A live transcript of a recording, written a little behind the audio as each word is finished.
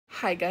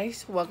Hi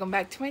guys, welcome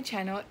back to my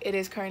channel. It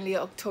is currently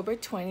October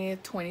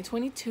 20th,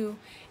 2022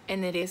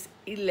 and it is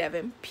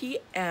 11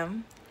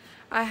 p.m.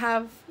 I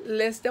have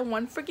less than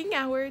one freaking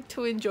hour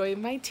to enjoy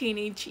my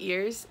teenage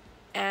years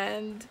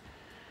and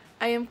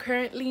I am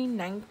currently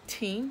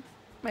 19.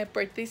 My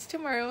birthday's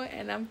tomorrow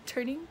and I'm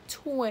turning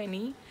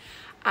 20.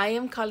 I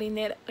am calling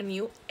it a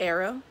new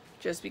era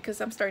just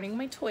because I'm starting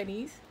my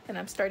 20s and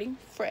I'm starting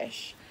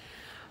fresh.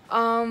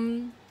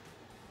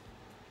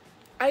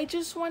 I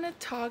just want to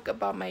talk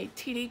about my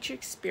teenage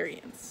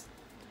experience.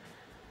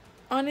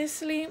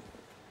 Honestly,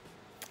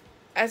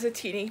 as a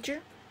teenager,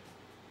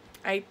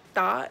 I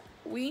thought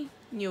we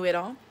knew it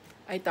all.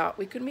 I thought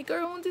we could make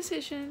our own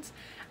decisions.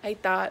 I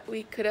thought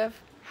we could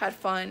have had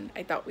fun.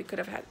 I thought we could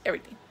have had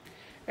everything,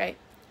 right?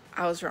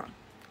 I was wrong,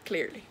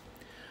 clearly.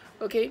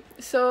 Okay,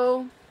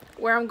 so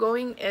where I'm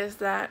going is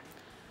that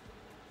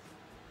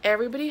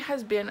everybody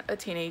has been a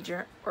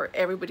teenager, or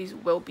everybody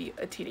will be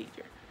a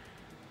teenager.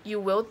 You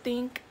will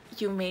think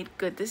you made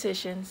good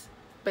decisions,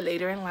 but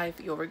later in life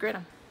you'll regret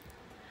them.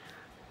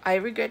 I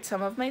regret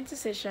some of my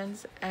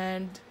decisions,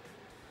 and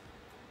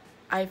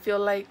I feel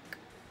like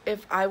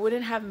if I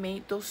wouldn't have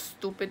made those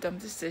stupid dumb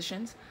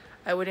decisions,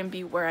 I wouldn't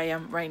be where I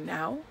am right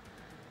now,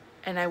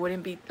 and I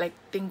wouldn't be like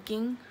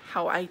thinking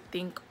how I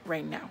think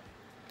right now.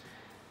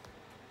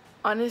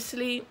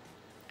 Honestly,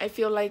 I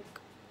feel like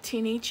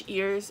teenage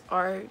years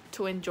are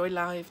to enjoy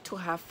life, to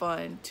have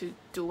fun, to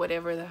do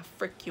whatever the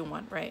frick you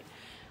want, right?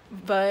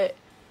 But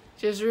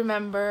just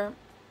remember,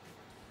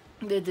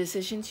 the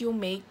decisions you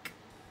make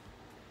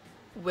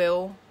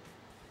will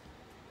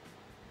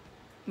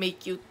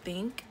make you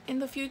think in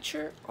the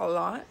future a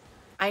lot.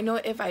 I know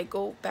if I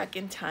go back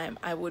in time,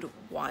 I would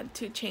want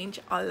to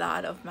change a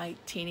lot of my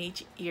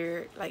teenage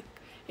year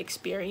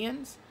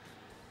experience,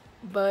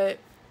 but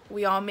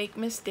we all make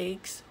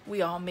mistakes,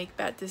 we all make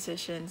bad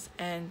decisions,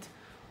 and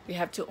we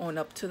have to own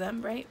up to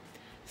them, right?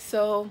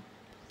 So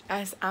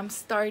as I'm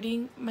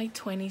starting my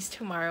 20s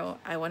tomorrow,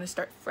 I want to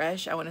start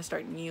fresh. I want to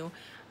start new.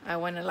 I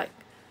want to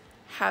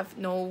have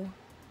no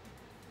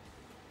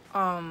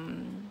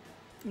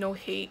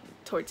hate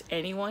towards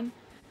anyone.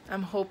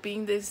 I'm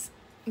hoping this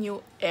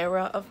new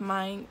era of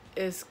mine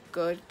is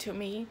good to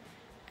me,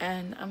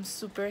 and I'm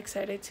super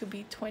excited to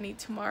be 20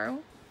 tomorrow.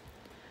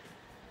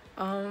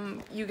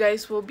 You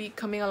guys will be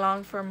coming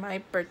along for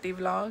my birthday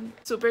vlog.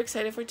 Super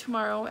excited for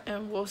tomorrow,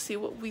 and we'll see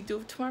what we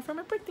do tomorrow for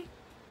my birthday.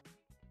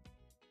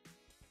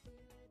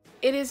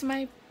 It is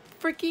my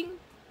freaking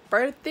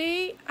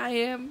birthday. I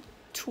am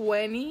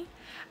 20.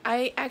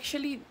 I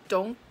actually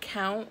don't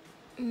count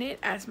it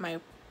as my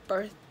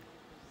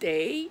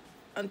birthday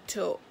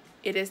until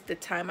it is the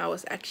time I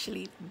was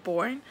actually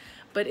born.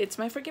 But it's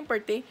my freaking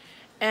birthday,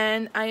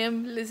 and I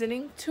am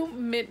listening to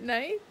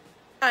Midnight.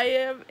 I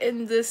am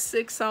in this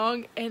sick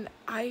song, and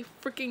I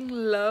freaking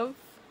love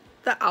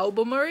the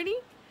album already.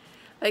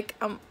 Like,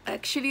 I'm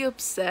actually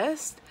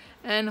obsessed,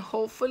 and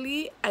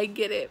hopefully I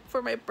get it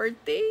for my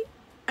birthday.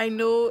 I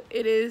know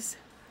it is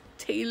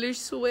Taylor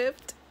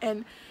Swift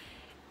and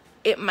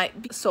it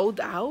might be sold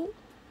out,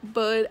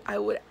 but I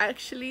would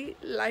actually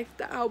like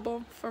the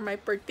album for my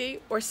birthday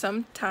or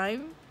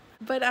sometime.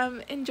 But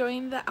I'm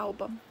enjoying the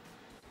album.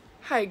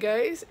 Hi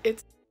guys,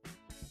 it's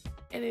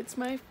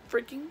my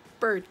freaking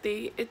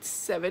birthday. It's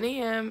 7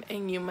 a.m.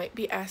 and you might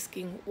be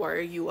asking, why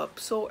are you up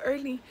so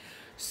early?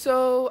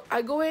 So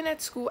I go in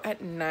at school at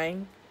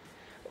 9,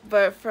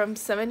 but from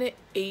 7 to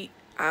 8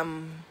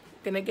 I'm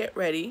gonna get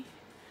ready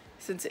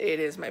since it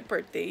is my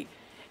birthday,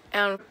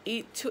 and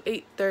 8 to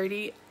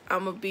 8:30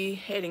 I'm gonna be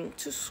heading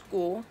to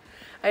school.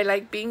 I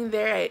like being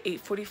there at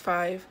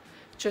 8:45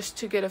 just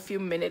to get a few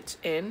minutes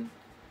in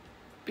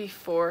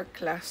before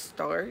class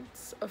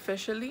starts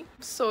officially.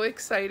 I'm so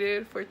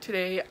excited for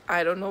today.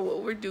 I don't know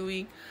what we're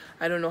doing.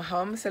 I don't know how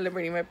I'm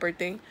celebrating my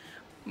birthday,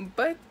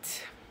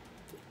 but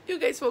you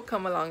guys will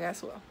come along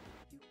as well.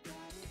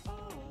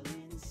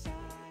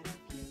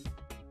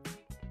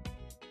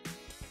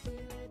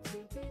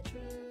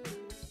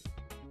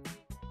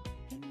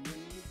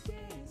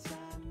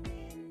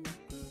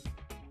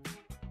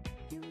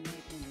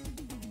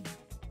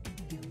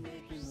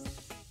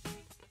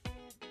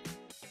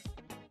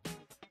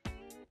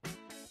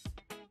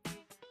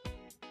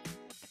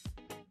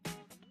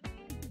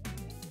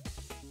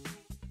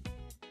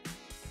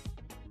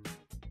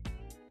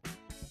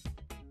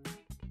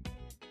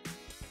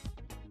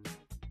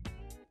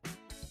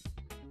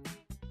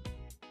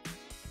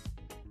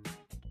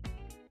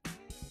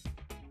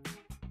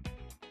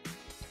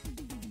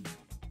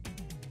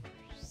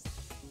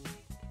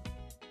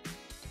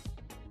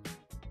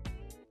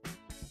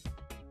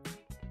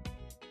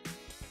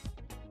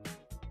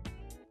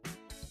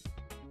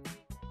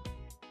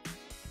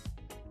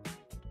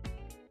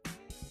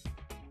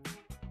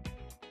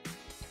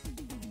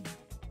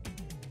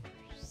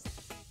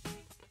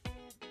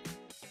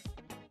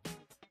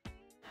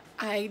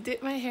 I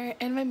did my hair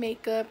and my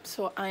makeup,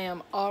 so I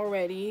am all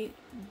ready,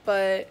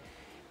 but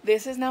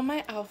this is not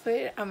my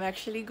outfit. I'm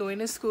actually going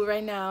to school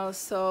right now,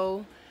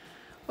 so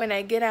when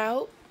I get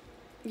out,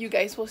 you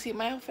guys will see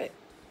my outfit.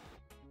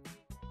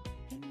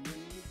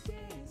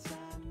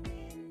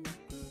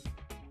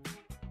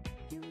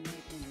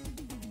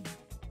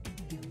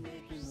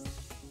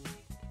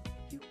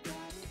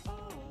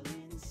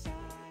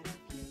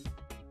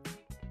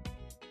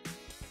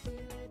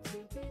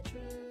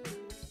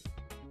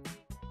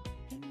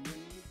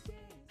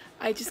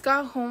 I just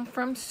got home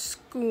from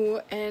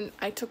school and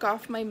I took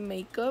off my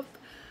makeup.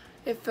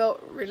 It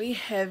felt really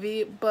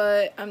heavy,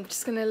 but I'm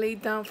just gonna lay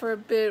down for a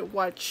bit,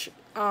 watch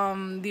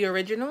the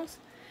originals,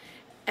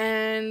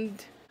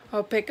 and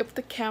I'll pick up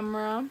the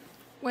camera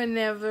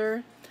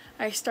whenever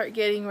I start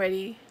getting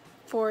ready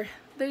for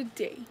the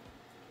day.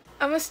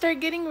 I'm gonna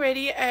start getting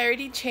ready. I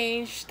already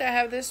changed. I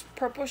have this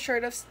purple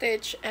shirt of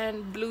Stitch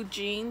and blue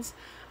jeans.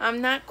 I'm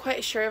not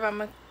quite sure if I'm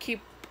gonna keep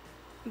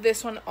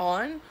this one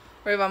on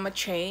or if I'm gonna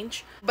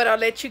change, but I'll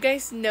let you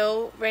guys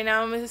know. Right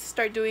now I'm gonna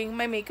start doing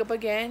my makeup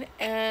again,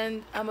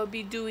 and I'm gonna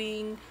be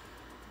doing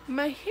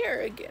my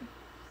hair again.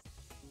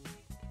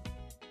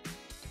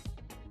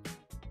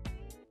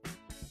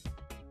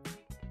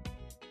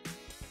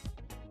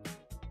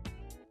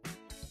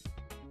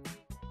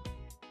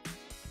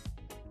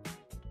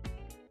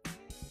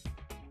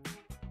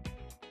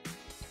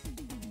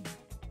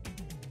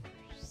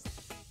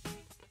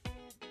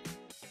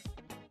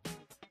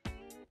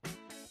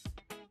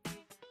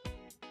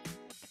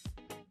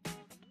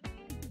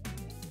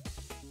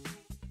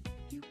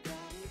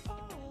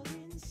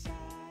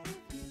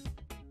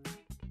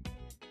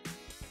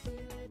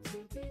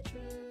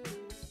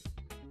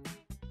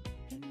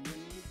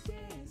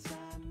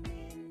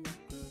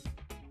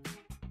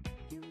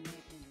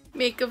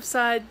 Makeup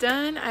side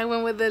done. I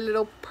went with a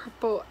little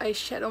purple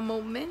eyeshadow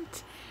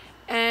moment,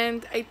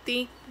 and I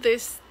think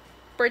this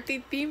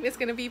birthday theme is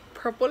gonna be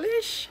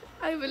purplish,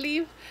 I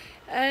believe,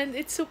 and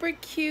it's super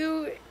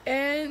cute.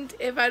 And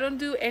if I don't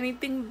do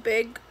anything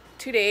big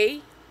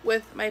today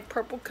with my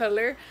purple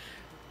color,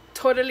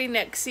 totally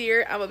next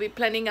year I'm gonna be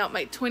planning out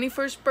my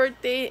 21st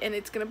birthday and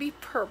it's gonna be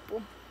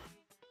purple.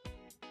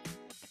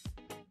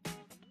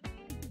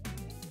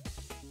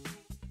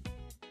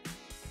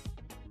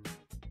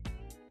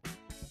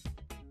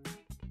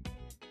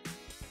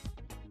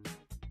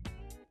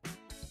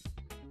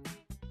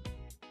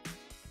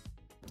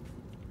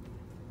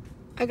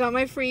 I got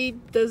my free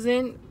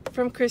dozen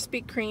from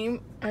Krispy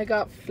Kreme. I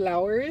got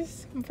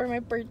flowers for my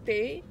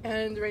birthday,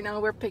 and right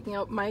now we're picking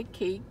up my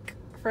cake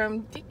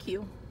from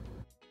DQ.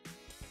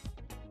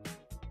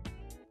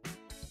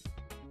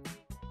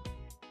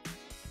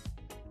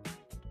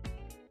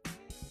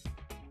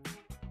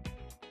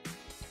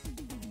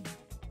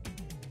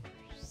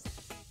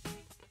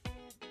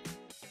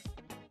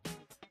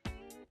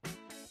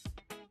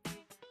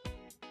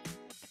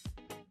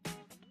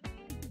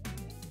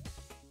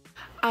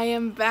 I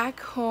am back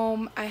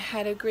home. I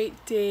had a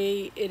great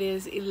day. It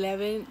is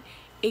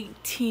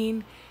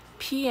 11:18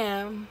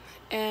 p.m.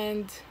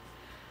 and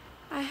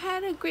I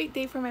had a great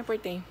day for my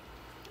birthday.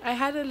 I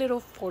had a little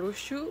photo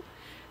shoot,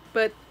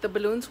 but the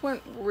balloons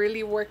weren't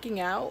really working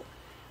out,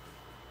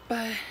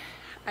 but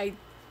I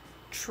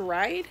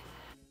tried.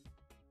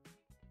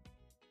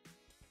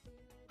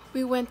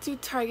 We went to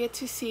Target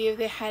to see if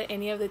they had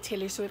any of the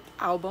Taylor Swift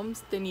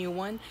albums, the new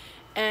one,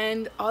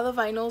 and all the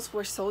vinyls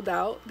were sold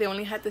out. They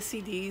only had the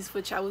CDs,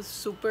 which I was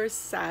super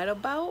sad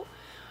about,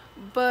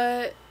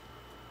 but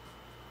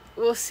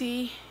we'll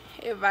see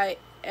if I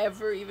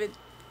ever even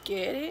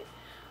get it.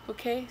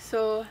 Okay,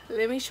 so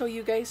let me show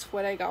you guys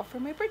what I got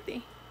for my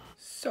birthday.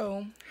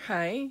 So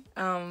hi,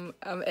 I'm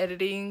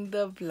editing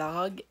the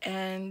vlog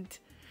and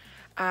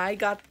I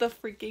got the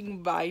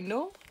freaking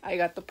vinyl. I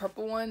got the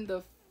purple one,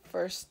 the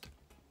first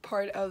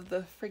part of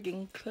the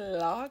freaking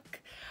clock.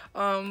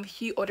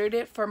 He ordered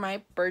it for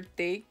my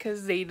birthday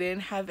because they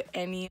didn't have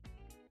any,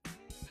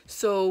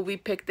 so we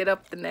picked it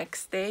up the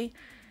next day,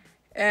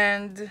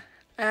 and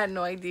I had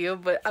no idea,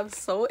 but I'm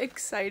so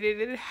excited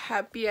and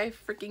happy I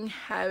freaking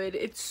have it.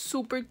 It's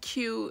super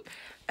cute,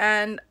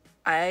 and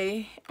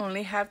I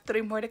only have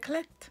 3 more to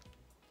collect.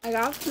 I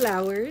got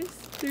flowers.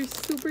 They're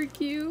super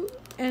cute,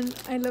 and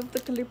I love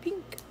the color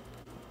pink.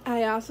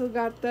 I also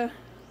got the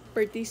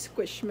birthday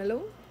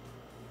squishmallow.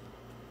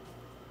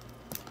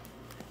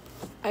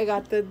 I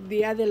got the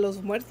Dia de los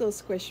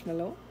Muertos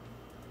squishmallow.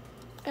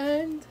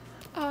 And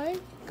I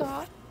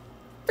got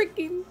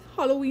freaking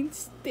Halloween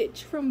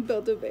Stitch from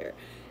Build-A-Bear.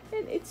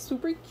 And it's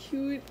super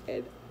cute.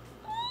 And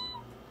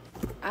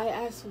I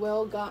as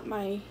well got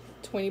my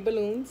 20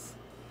 balloons.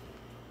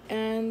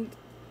 And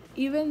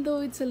even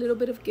though it's a little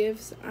bit of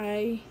gifts,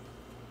 I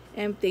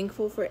am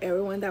thankful for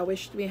everyone that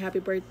wished me a happy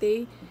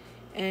birthday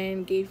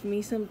and gave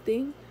me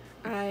something.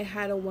 I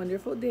had a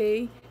wonderful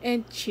day,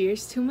 and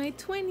cheers to my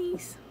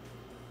 20s.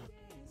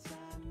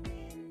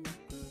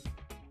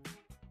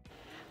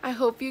 I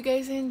hope you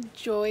guys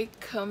enjoy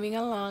coming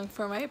along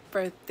for my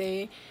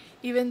birthday.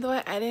 Even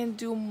though I didn't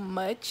do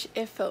much,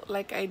 it felt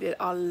like I did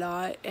a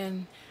lot,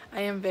 and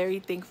I am very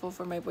thankful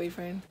for my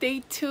boyfriend.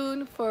 Stay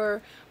tuned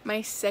for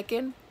my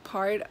second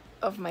part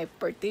of my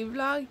birthday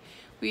vlog.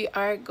 We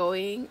are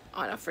going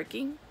on a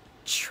freaking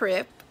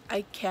trip.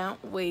 I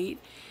can't wait,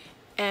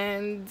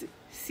 and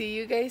see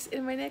you guys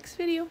in my next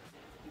video.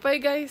 Bye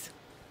guys.